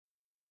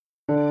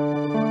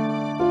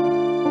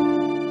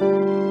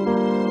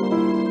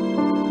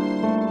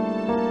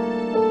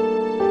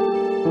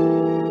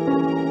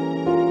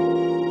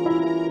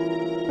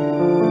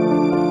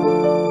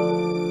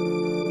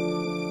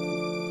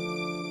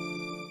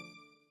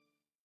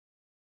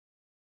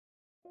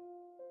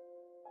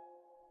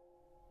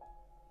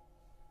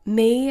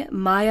Maya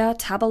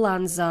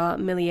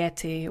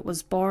Millete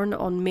was born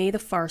on May the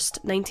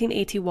 1st,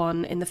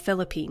 1981 in the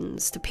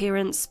Philippines to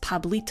parents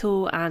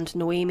Pablito and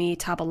Noemi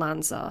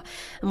Tabalanza,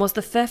 and was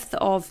the fifth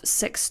of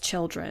 6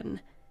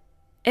 children.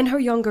 In her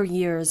younger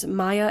years,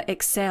 Maya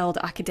excelled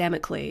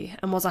academically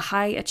and was a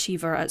high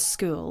achiever at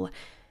school.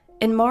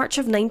 In March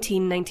of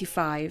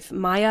 1995,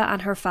 Maya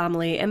and her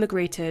family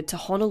immigrated to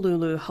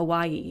Honolulu,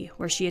 Hawaii,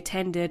 where she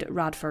attended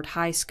Radford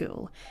High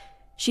School.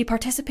 She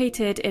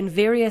participated in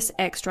various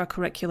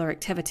extracurricular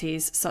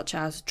activities such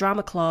as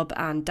drama club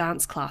and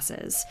dance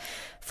classes.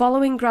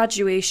 Following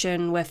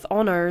graduation with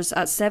honours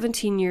at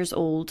 17 years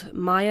old,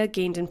 Maya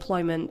gained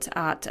employment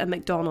at a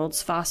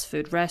McDonald's fast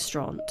food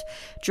restaurant,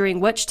 during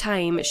which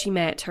time she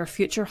met her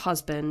future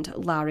husband,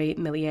 Larry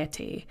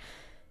Millete.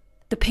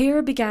 The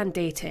pair began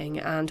dating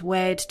and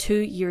wed 2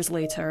 years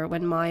later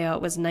when Maya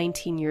was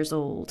 19 years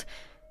old.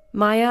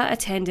 Maya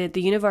attended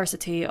the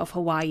University of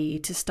Hawaii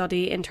to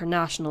study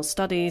international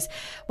studies,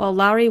 while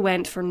Larry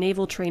went for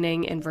naval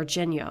training in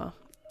Virginia,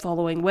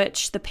 following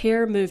which the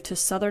pair moved to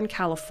Southern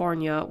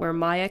California, where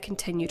Maya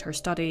continued her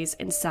studies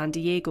in San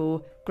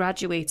Diego,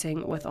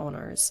 graduating with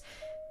honours.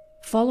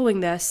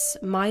 Following this,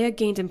 Maya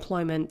gained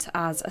employment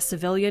as a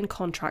civilian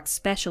contract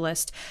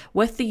specialist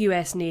with the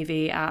US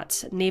Navy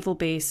at Naval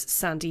Base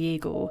San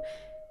Diego.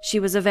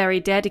 She was a very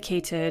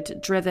dedicated,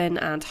 driven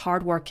and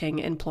hard-working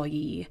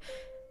employee.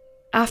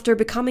 After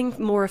becoming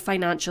more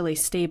financially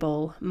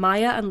stable,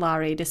 Maya and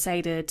Larry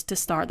decided to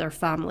start their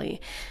family,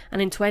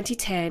 and in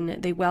 2010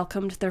 they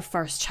welcomed their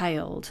first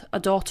child, a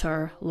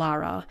daughter,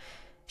 Lara.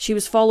 She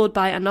was followed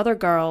by another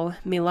girl,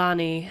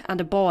 Milani, and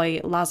a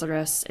boy,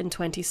 Lazarus, in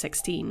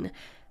 2016.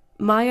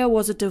 Maya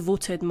was a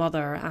devoted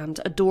mother and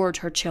adored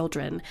her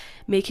children,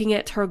 making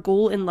it her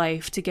goal in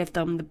life to give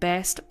them the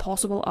best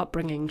possible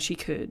upbringing she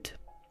could.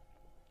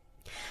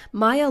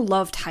 Maya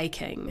loved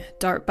hiking,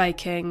 dirt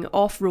biking,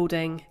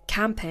 off-roading,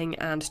 camping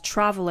and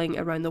travelling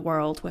around the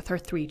world with her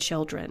 3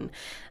 children,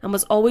 and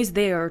was always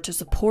there to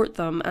support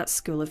them at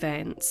school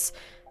events.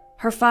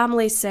 Her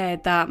family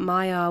said that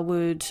Maya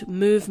would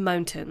move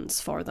mountains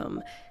for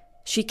them.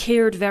 She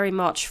cared very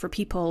much for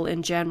people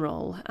in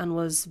general and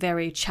was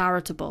very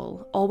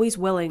charitable, always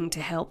willing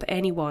to help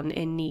anyone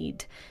in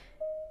need.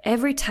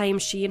 Every time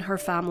she and her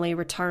family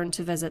returned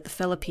to visit the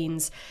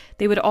Philippines,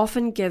 they would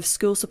often give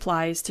school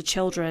supplies to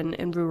children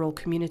in rural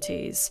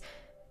communities.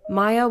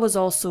 Maya was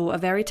also a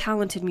very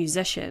talented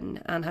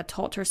musician and had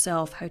taught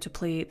herself how to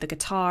play the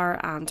guitar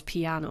and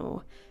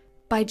piano.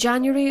 By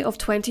January of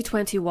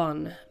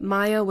 2021,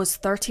 Maya was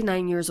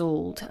 39 years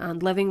old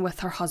and living with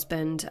her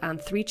husband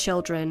and 3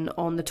 children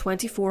on the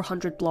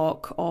 2400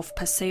 block of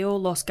Paseo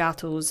Los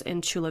Gatos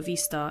in Chula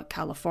Vista,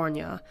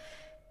 California.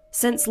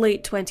 Since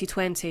late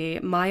 2020,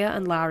 Maya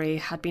and Larry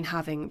had been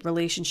having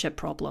relationship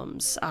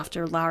problems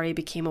after Larry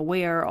became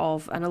aware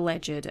of an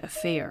alleged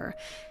affair.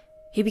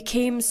 He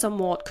became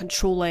somewhat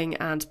controlling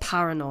and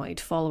paranoid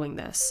following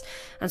this,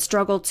 and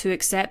struggled to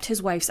accept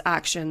his wife's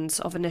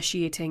actions of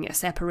initiating a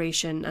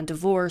separation and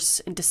divorce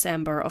in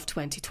December of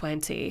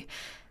 2020.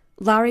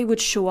 Larry would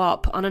show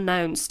up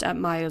unannounced at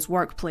Maya's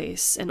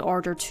workplace in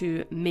order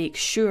to make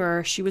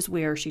sure she was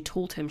where she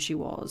told him she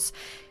was.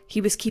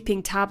 He was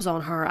keeping tabs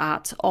on her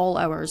at all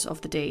hours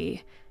of the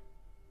day.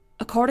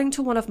 According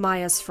to one of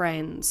Maya's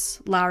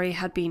friends, Larry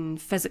had been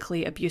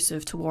physically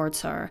abusive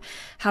towards her,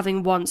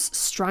 having once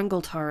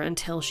strangled her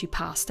until she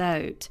passed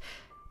out.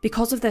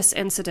 Because of this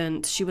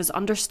incident, she was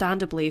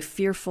understandably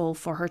fearful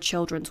for her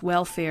children's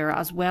welfare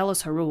as well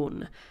as her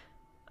own.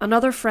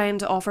 Another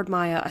friend offered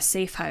Maya a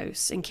safe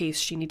house in case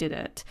she needed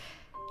it.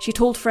 She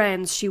told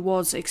friends she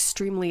was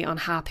extremely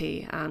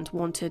unhappy and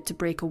wanted to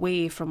break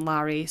away from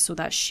Larry so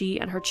that she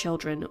and her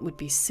children would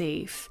be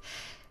safe.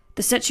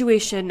 The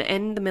situation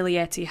in the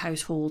Millete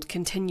household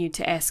continued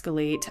to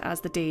escalate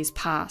as the days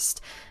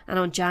passed, and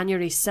on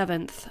January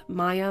 7th,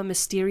 Maya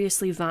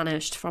mysteriously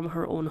vanished from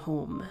her own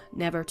home,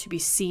 never to be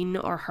seen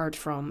or heard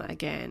from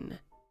again.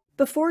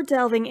 Before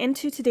delving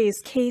into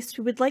today's case,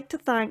 we would like to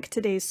thank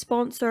today's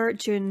sponsor,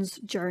 June's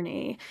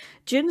Journey.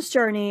 June's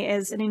Journey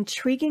is an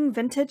intriguing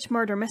vintage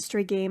murder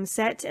mystery game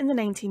set in the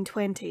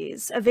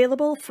 1920s,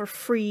 available for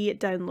free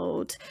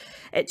download.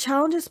 It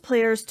challenges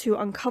players to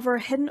uncover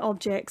hidden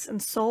objects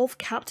and solve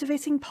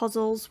captivating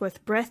puzzles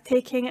with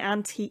breathtaking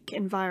antique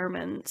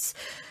environments.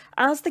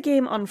 As the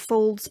game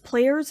unfolds,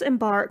 players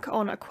embark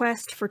on a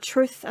quest for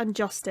truth and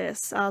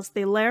justice as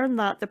they learn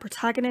that the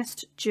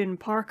protagonist, June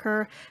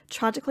Parker,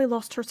 tragically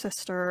lost her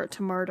sister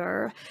to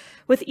murder.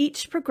 With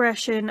each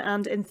progression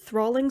and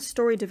enthralling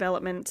story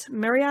development,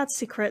 myriad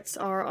secrets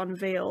are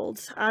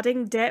unveiled,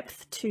 adding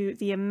depth to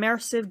the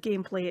immersive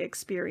gameplay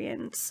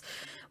experience.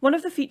 One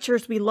of the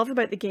features we love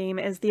about the game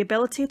is the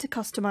ability to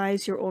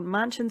customize your own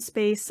mansion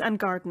space and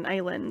garden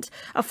island,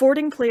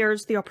 affording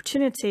players the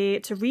opportunity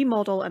to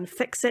remodel and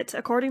fix it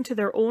according to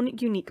their own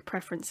unique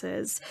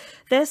preferences.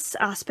 This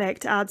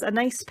aspect adds a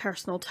nice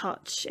personal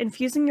touch,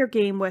 infusing your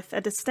game with a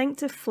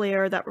distinctive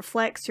flair that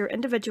reflects your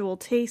individual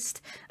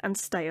taste and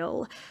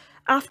style.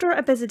 After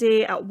a busy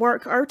day at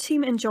work, our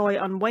team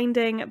enjoy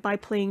unwinding by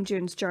playing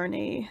June's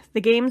Journey. The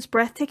game's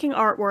breathtaking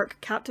artwork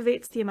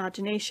captivates the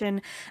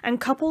imagination, and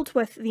coupled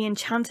with the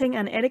enchanting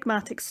and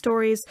enigmatic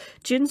stories,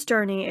 June's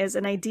Journey is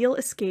an ideal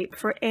escape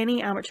for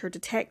any amateur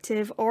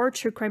detective or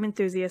true crime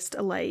enthusiast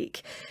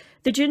alike.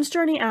 The June's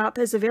Journey app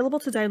is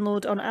available to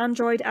download on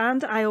Android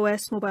and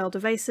iOS mobile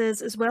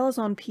devices, as well as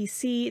on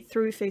PC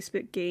through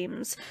Facebook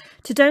Games.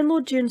 To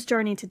download June's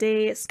Journey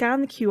today,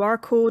 scan the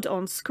QR code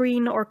on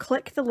screen or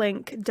click the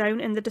link down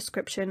in the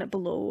description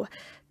below.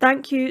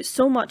 Thank you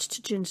so much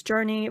to June's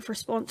Journey for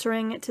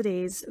sponsoring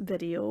today's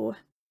video.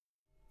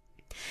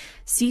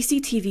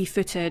 CCTV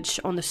footage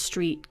on the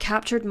street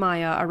captured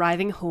Maya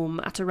arriving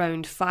home at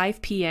around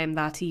 5 p.m.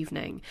 that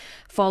evening,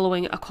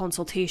 following a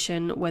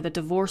consultation with a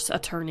divorce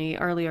attorney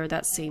earlier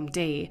that same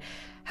day.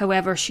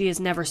 However, she is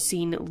never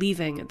seen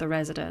leaving the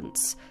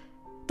residence.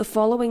 The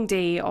following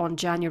day, on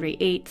January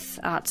 8th,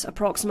 at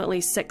approximately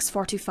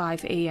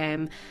 6:45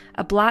 a.m,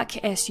 a black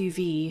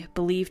SUV,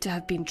 believed to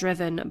have been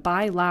driven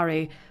by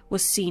Larry,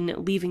 was seen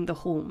leaving the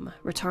home,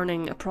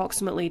 returning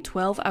approximately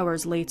 12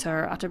 hours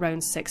later at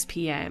around 6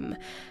 p.m.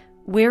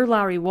 Where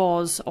Larry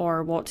was,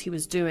 or what he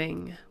was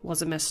doing,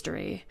 was a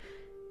mystery.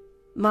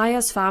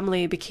 Maya's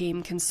family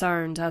became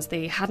concerned as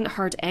they hadn't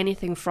heard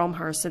anything from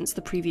her since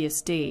the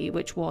previous day,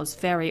 which was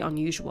very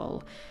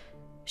unusual.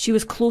 She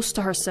was close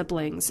to her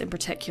siblings in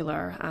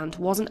particular and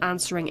wasn't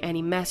answering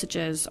any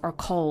messages or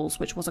calls,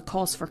 which was a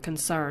cause for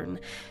concern.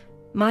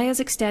 Maya's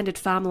extended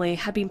family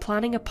had been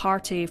planning a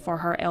party for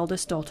her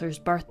eldest daughter's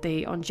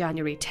birthday on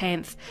January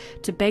 10th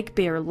to Big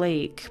Bear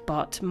Lake,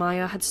 but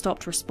Maya had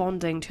stopped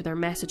responding to their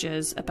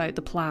messages about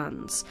the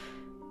plans.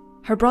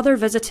 Her brother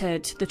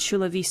visited the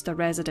Chula Vista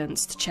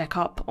residence to check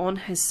up on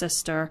his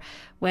sister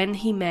when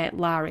he met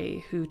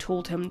Larry, who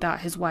told him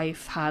that his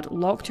wife had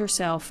locked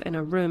herself in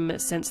a room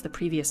since the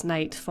previous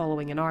night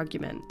following an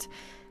argument.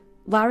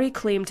 Larry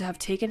claimed to have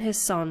taken his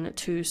son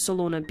to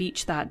Solona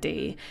Beach that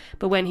day,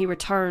 but when he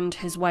returned,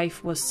 his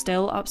wife was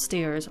still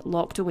upstairs,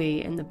 locked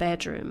away in the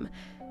bedroom.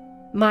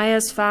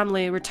 Maya's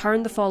family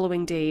returned the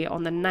following day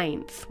on the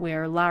 9th,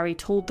 where Larry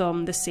told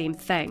them the same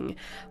thing,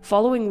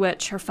 following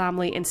which her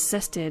family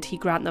insisted he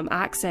grant them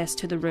access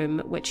to the room,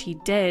 which he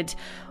did,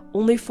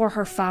 only for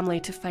her family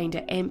to find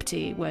it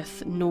empty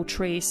with no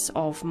trace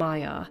of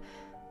Maya.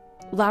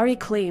 Larry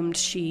claimed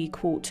she,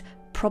 quote,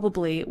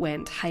 probably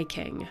went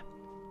hiking.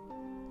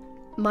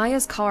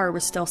 Maya's car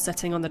was still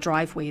sitting on the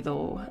driveway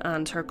though,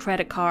 and her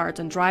credit card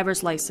and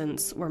driver's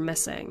license were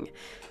missing.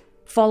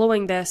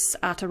 Following this,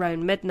 at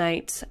around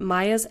midnight,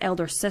 Maya's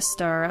elder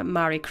sister,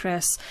 Mary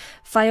Chris,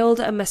 filed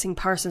a missing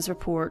persons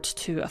report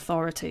to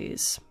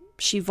authorities.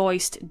 She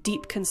voiced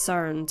deep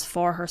concerns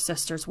for her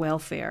sister's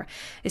welfare,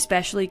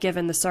 especially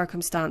given the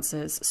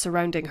circumstances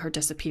surrounding her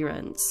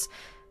disappearance.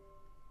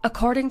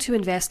 According to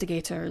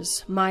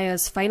investigators,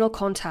 Maya's final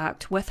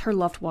contact with her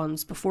loved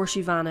ones before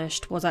she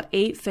vanished was at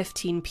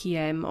 8:15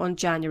 p.m. on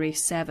January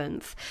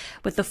 7th,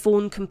 with the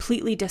phone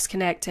completely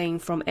disconnecting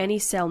from any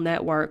cell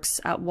networks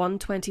at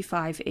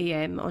 1:25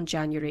 a.m. on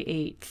January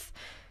 8th.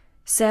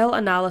 Cell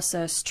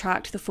analysis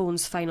tracked the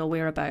phone's final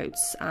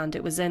whereabouts, and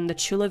it was in the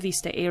Chula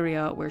Vista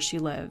area where she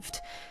lived.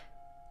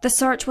 The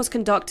search was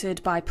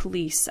conducted by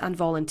police and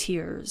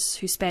volunteers,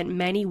 who spent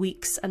many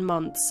weeks and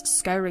months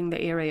scouring the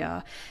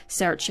area,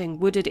 searching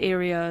wooded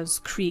areas,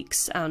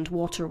 creeks and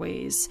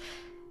waterways.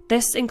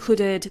 This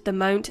included the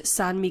Mount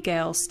San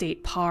Miguel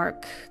State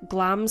Park,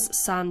 Glams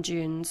Sand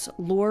Dunes,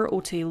 Lower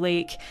Otay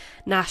Lake,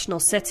 National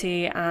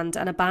City and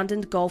an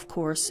abandoned golf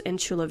course in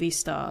Chula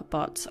Vista,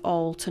 but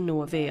all to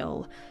no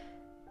avail.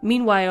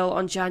 Meanwhile,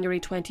 on January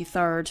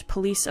 23rd,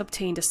 police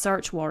obtained a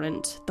search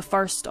warrant, the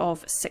first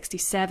of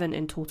 67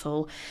 in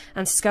total,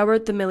 and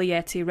scoured the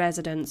Millete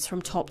residence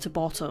from top to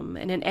bottom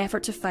in an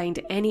effort to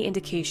find any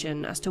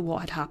indication as to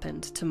what had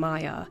happened to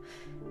Maya.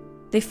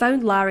 They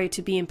found Larry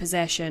to be in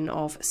possession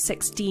of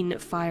 16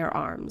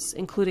 firearms,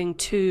 including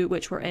 2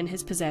 which were in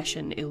his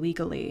possession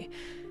illegally.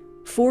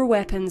 4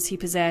 weapons he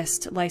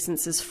possessed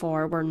licenses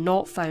for were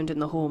not found in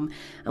the home,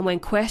 and when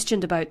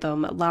questioned about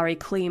them, Larry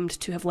claimed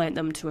to have lent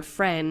them to a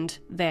friend,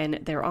 then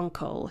their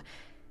uncle.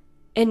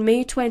 In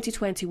May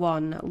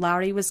 2021,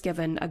 Larry was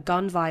given a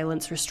gun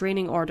violence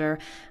restraining order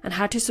and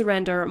had to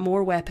surrender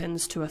more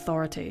weapons to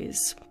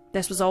authorities.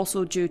 This was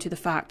also due to the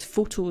fact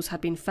photos had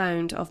been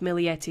found of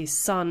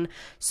Millete's son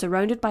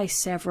surrounded by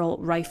several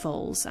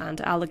rifles, and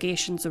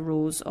allegations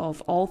arose of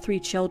all 3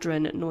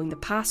 children knowing the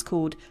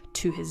passcode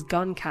to his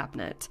gun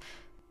cabinet.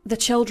 The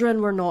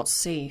children were not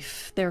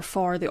safe,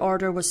 therefore the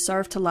order was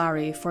served to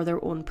Larry for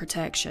their own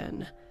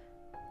protection.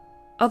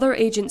 Other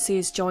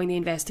agencies joined the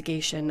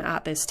investigation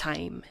at this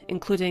time,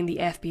 including the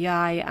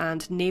FBI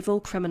and Naval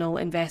Criminal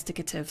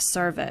Investigative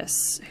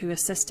Service, who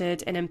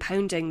assisted in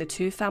impounding the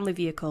 2 family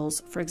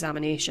vehicles for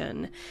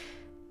examination.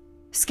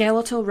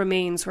 Skeletal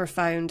remains were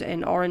found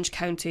in Orange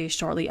County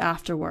shortly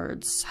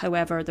afterwards,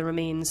 however the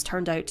remains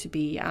turned out to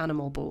be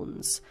animal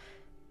bones.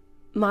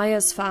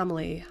 Maya's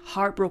family,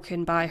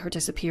 heartbroken by her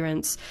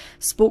disappearance,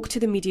 spoke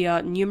to the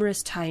media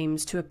numerous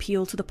times to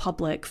appeal to the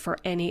public for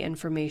any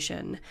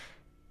information.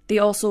 They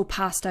also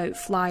passed out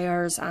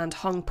flyers and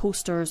hung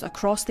posters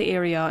across the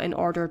area in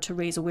order to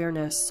raise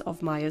awareness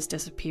of Maya's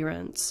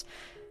disappearance.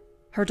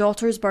 Her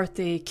daughter's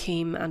birthday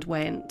came and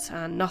went,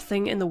 and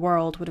nothing in the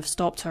world would have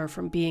stopped her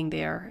from being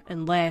there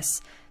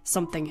unless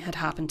something had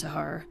happened to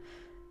her.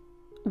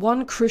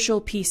 One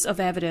crucial piece of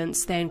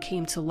evidence then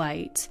came to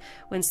light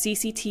when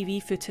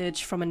CCTV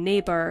footage from a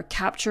neighbour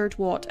captured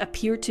what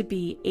appeared to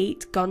be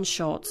 8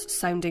 gunshots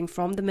sounding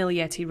from the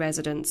Millete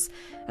residence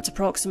at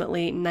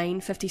approximately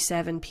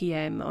 9:57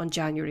 p.m. on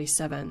January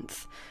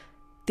 7th.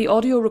 The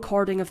audio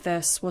recording of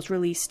this was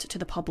released to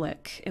the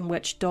public, in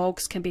which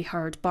dogs can be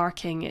heard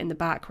barking in the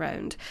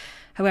background.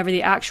 However,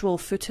 the actual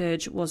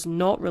footage was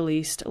not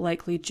released,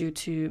 likely due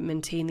to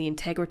maintain the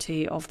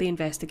integrity of the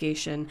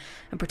investigation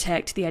and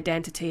protect the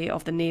identity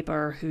of the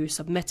neighbour who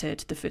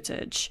submitted the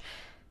footage.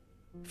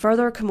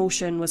 Further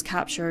commotion was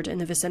captured in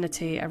the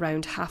vicinity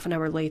around half an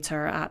hour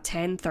later at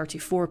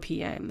 10:34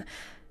 p.m.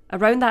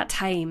 Around that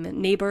time,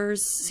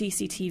 neighbours'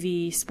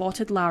 CCTV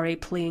spotted Larry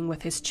playing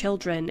with his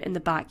children in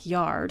the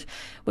backyard,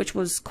 which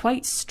was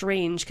quite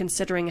strange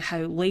considering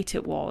how late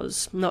it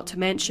was, not to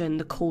mention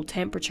the cold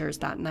temperatures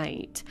that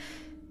night.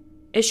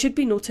 It should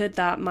be noted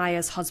that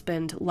Maya's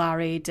husband,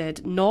 Larry,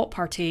 did not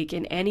partake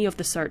in any of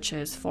the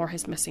searches for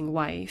his missing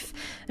wife,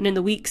 and in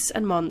the weeks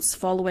and months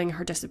following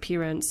her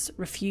disappearance,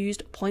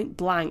 refused point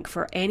blank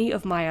for any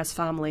of Maya's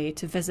family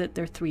to visit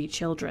their 3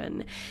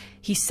 children.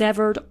 He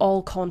severed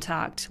all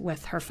contact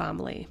with her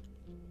family.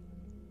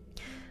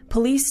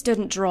 Police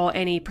didn't draw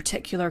any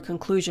particular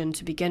conclusion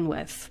to begin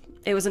with.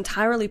 It was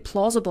entirely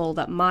plausible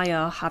that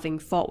Maya, having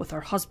fought with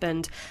her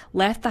husband,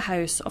 left the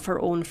house of her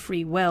own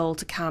free will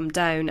to calm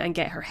down and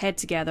get her head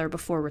together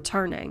before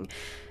returning.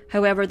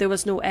 However, there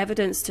was no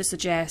evidence to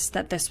suggest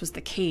that this was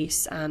the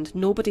case, and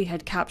nobody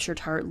had captured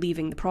her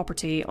leaving the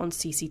property on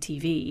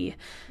CCTV.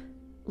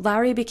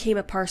 Larry became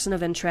a person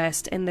of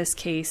interest in this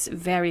case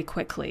very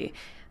quickly,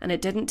 and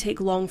it didn't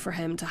take long for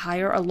him to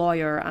hire a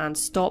lawyer and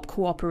stop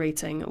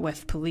cooperating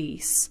with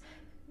police.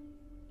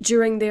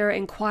 During their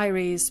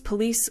inquiries,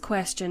 police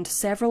questioned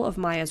several of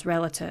Maya's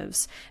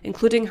relatives,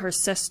 including her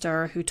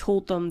sister, who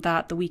told them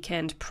that the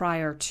weekend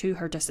prior to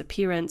her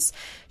disappearance,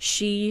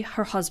 she,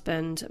 her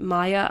husband,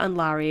 Maya and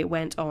Larry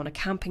went on a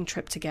camping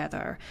trip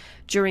together,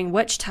 during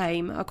which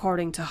time,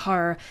 according to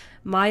her,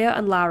 Maya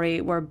and Larry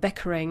were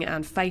bickering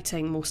and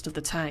fighting most of the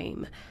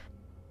time.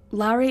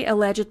 Larry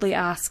allegedly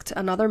asked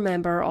another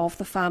member of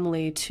the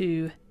family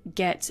to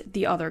get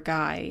the other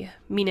guy,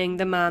 meaning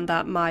the man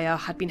that Maya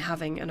had been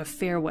having an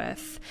affair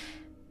with.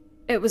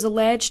 It was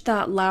alleged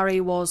that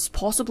Larry was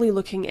possibly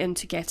looking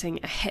into getting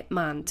a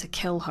hitman to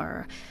kill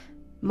her.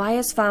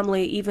 Maya's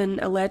family even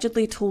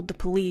allegedly told the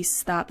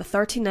police that the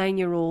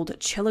 39-year-old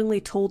chillingly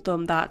told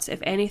them that if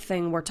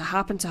anything were to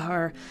happen to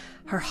her,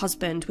 her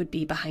husband would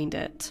be behind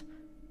it.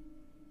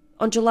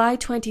 On July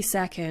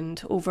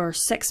 22nd, over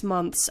 6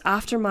 months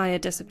after Maya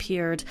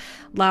disappeared,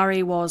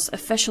 Larry was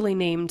officially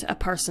named a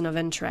person of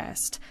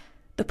interest.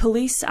 The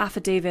police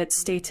affidavit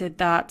stated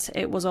that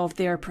it was of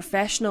their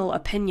professional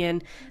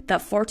opinion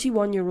that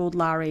 41-year-old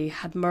Larry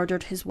had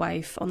murdered his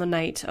wife on the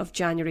night of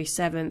January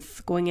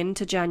 7th, going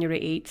into January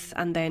 8th,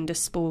 and then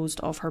disposed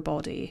of her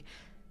body.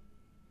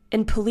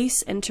 In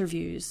police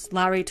interviews,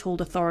 Larry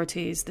told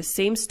authorities the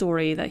same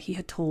story that he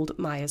had told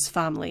Maya's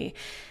family,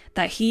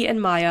 that he and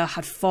Maya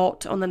had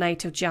fought on the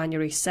night of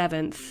January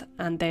 7th,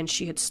 and then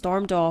she had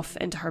stormed off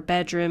into her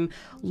bedroom,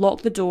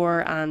 locked the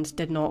door, and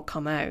did not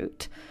come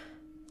out.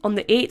 On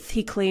the 8th,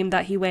 he claimed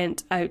that he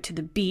went out to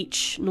the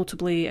beach,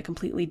 notably a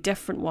completely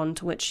different one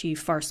to which he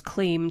first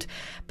claimed,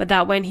 but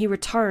that when he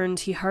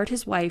returned, he heard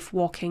his wife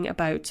walking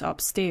about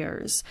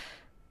upstairs.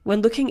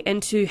 When looking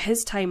into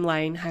his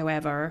timeline,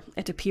 however,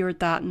 it appeared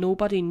that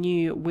nobody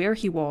knew where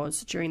he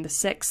was during the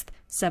 6th,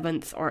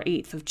 7th or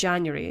 8th of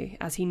January,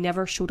 as he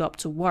never showed up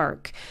to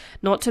work,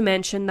 not to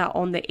mention that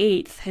on the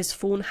 8th his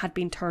phone had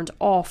been turned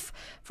off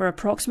for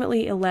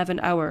approximately 11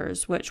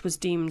 hours, which was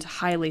deemed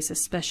highly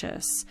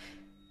suspicious.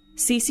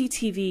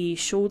 CCTV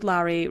showed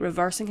Larry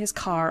reversing his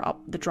car up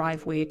the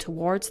driveway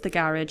towards the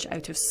garage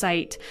out of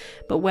sight,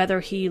 but whether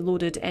he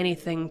loaded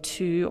anything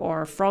to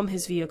or from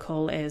his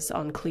vehicle is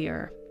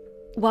unclear.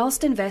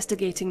 Whilst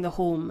investigating the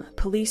home,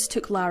 police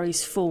took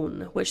Larry's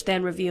phone, which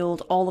then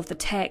revealed all of the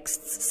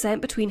texts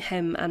sent between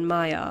him and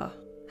Maya.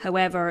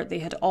 However, they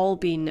had all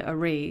been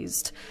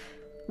erased.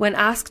 When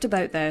asked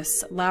about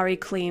this, Larry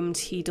claimed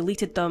he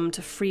deleted them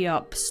to free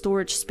up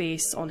storage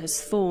space on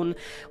his phone,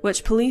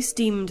 which police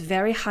deemed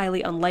very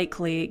highly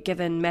unlikely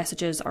given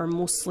messages are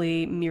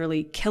mostly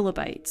merely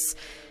kilobytes.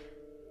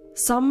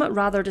 Some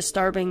rather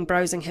disturbing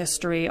browsing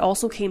history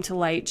also came to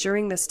light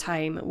during this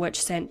time,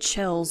 which sent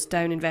chills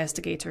down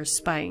investigators'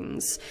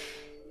 spines.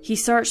 He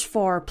searched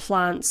for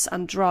plants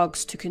and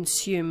drugs to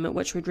consume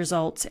which would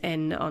result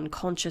in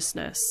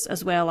unconsciousness,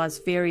 as well as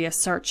various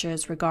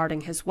searches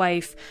regarding his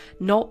wife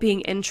not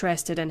being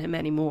interested in him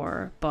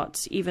anymore.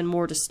 But even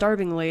more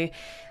disturbingly,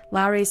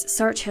 Larry's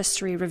search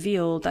history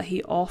revealed that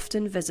he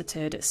often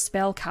visited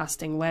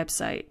spellcasting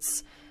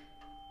websites.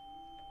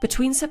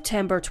 Between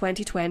September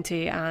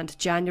 2020 and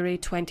January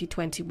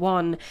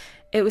 2021,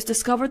 It was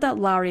discovered that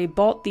Larry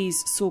bought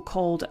these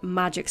so-called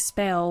magic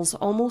spells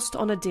almost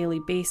on a daily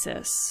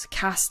basis,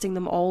 casting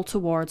them all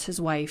towards his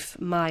wife,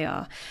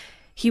 Maya.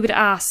 He would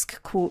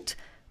ask, quote,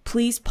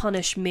 "Please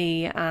punish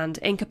me and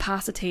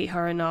incapacitate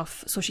her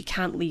enough so she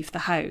can't leave the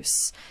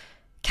house.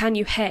 Can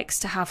you hex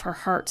to have her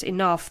hurt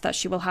enough that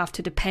she will have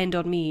to depend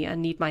on me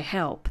and need my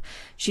help?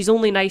 She's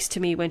only nice to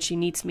me when she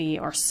needs me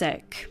or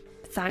sick.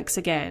 Thanks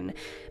again.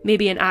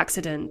 Maybe an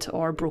accident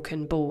or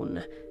broken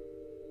bone.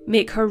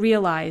 Make her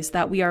realise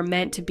that we are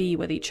meant to be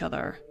with each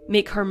other.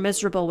 Make her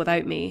miserable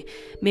without me.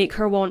 Make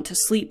her want to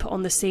sleep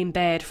on the same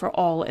bed for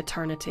all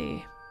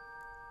eternity."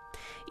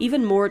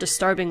 Even more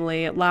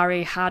disturbingly,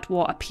 Larry had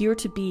what appeared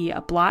to be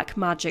a black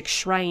magic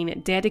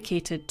shrine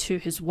dedicated to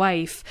his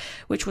wife,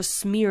 which was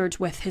smeared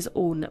with his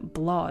own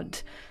blood.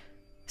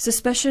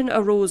 Suspicion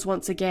arose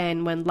once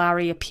again when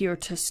Larry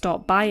appeared to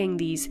stop buying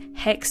these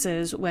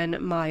hexes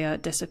when Maya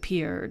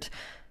disappeared.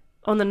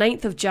 On the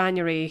 9th of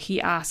January,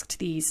 he asked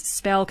these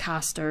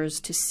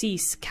spellcasters to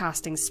cease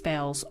casting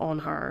spells on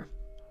her.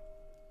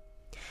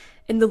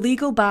 In the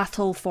legal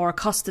battle for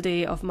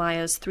custody of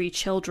Maya's 3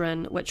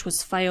 children, which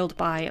was filed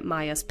by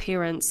Maya's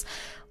parents,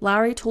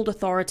 Larry told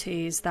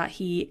authorities that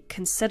he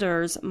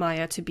considers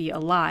Maya to be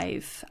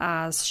alive,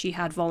 as she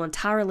had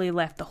voluntarily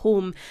left the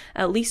home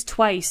at least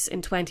twice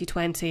in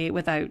 2020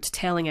 without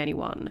telling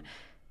anyone.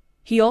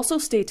 He also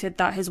stated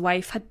that his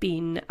wife had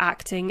been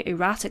acting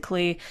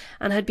erratically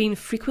and had been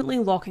frequently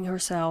locking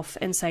herself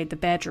inside the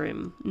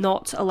bedroom,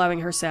 not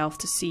allowing herself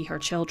to see her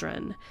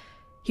children.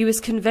 He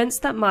was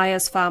convinced that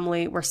Maya's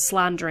family were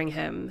slandering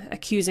him,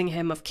 accusing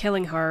him of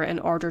killing her in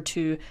order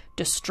to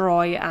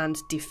destroy and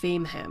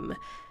defame him.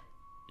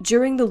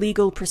 During the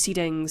legal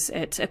proceedings,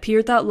 it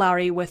appeared that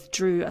Larry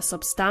withdrew a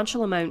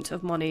substantial amount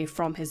of money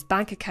from his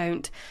bank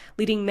account,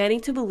 leading many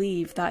to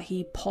believe that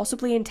he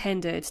possibly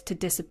intended to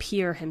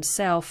disappear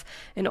himself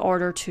in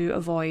order to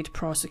avoid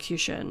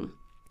prosecution.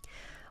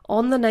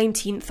 On the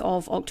 19th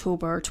of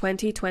October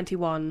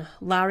 2021,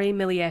 Larry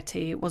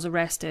Millete was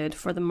arrested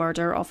for the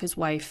murder of his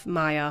wife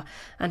Maya,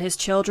 and his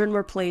children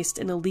were placed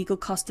in the legal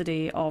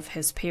custody of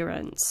his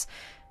parents.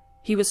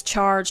 He was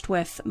charged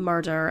with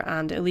murder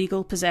and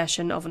illegal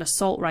possession of an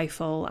assault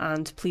rifle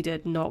and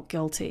pleaded not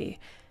guilty.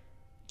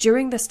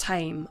 During this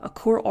time, a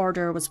court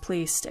order was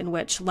placed in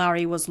which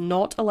Larry was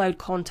not allowed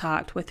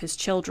contact with his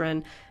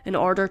children in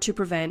order to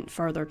prevent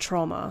further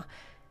trauma.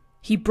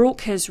 He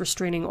broke his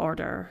restraining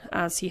order,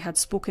 as he had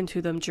spoken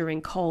to them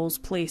during calls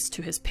placed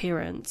to his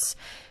parents.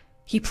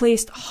 He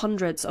placed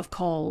hundreds of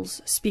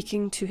calls,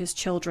 speaking to his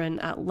children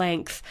at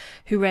length,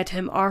 who read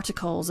him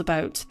articles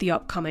about the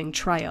upcoming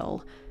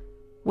trial.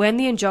 When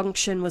the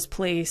injunction was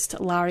placed,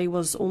 Larry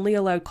was only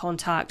allowed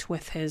contact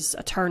with his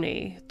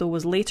attorney, though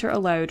was later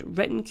allowed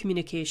written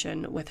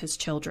communication with his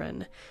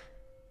children.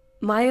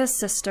 Maya's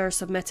sister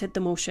submitted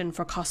the motion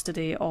for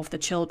custody of the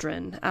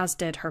children, as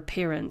did her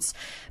parents,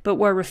 but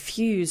were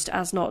refused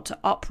as not to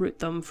uproot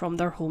them from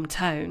their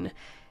hometown.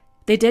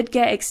 They did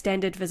get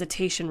extended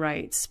visitation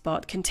rights,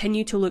 but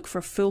continue to look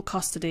for full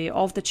custody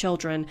of the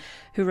children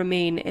who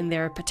remain in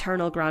their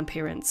paternal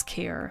grandparents'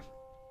 care.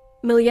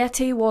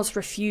 Millete was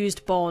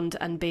refused bond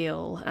and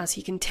bail, as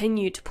he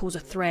continued to pose a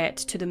threat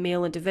to the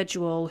male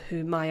individual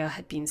who Maya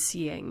had been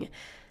seeing.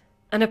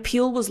 An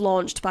appeal was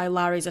launched by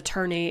Larry's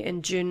attorney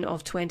in June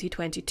of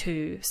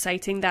 2022,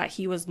 citing that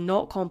he was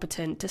not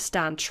competent to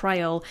stand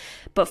trial,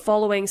 but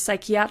following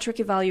psychiatric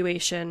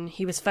evaluation,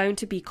 he was found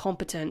to be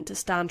competent to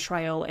stand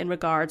trial in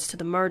regards to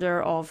the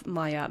murder of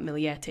Maya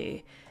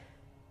Millete.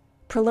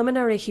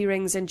 Preliminary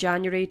hearings in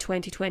January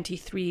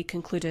 2023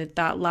 concluded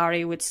that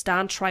Larry would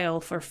stand trial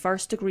for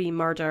first-degree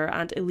murder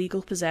and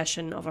illegal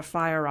possession of a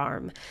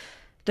firearm.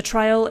 The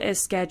trial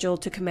is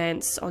scheduled to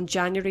commence on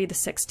January the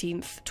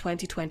 16th,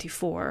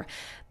 2024,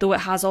 though it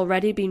has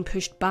already been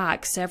pushed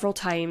back several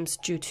times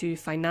due to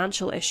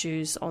financial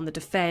issues on the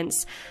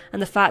defence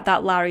and the fact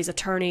that Larry's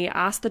attorney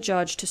asked the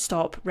judge to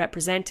stop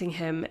representing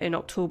him in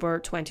October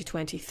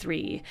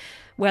 2023.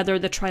 Whether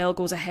the trial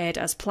goes ahead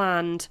as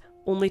planned,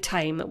 only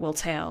time will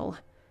tell.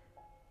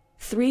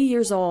 3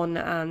 years on,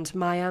 and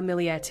Maya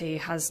Millete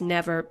has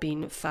never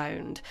been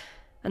found.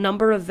 A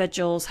number of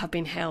vigils have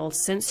been held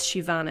since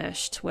she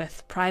vanished,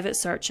 with private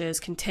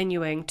searches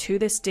continuing to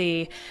this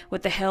day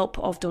with the help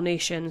of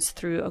donations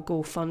through a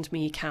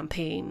GoFundMe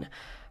campaign.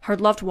 Her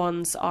loved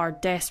ones are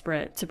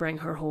desperate to bring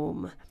her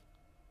home.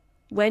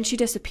 When she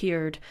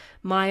disappeared,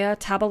 Maya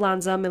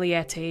Tabalanza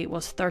Millete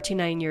was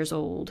 39 years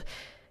old.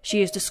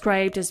 She is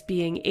described as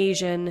being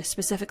Asian,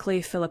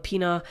 specifically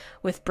Filipina,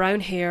 with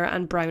brown hair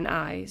and brown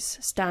eyes,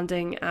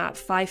 standing at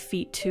 5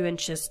 feet 2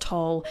 inches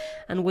tall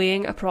and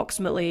weighing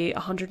approximately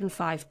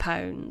 105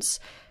 pounds.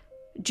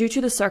 Due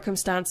to the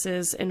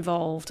circumstances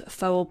involved,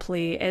 foul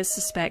play is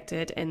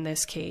suspected in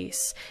this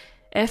case.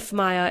 If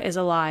Maya is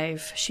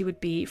alive, she would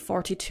be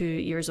 42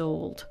 years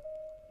old.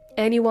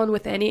 Anyone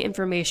with any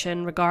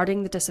information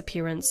regarding the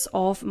disappearance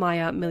of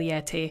Maya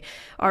Millete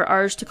are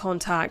urged to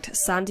contact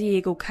San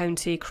Diego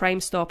County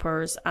Crime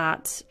Stoppers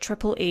at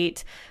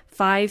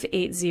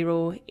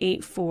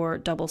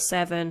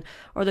 888-580-8477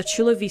 or the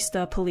Chula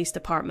Vista Police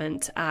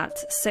Department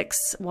at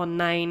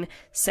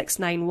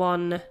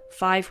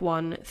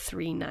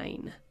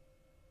 619-691-5139.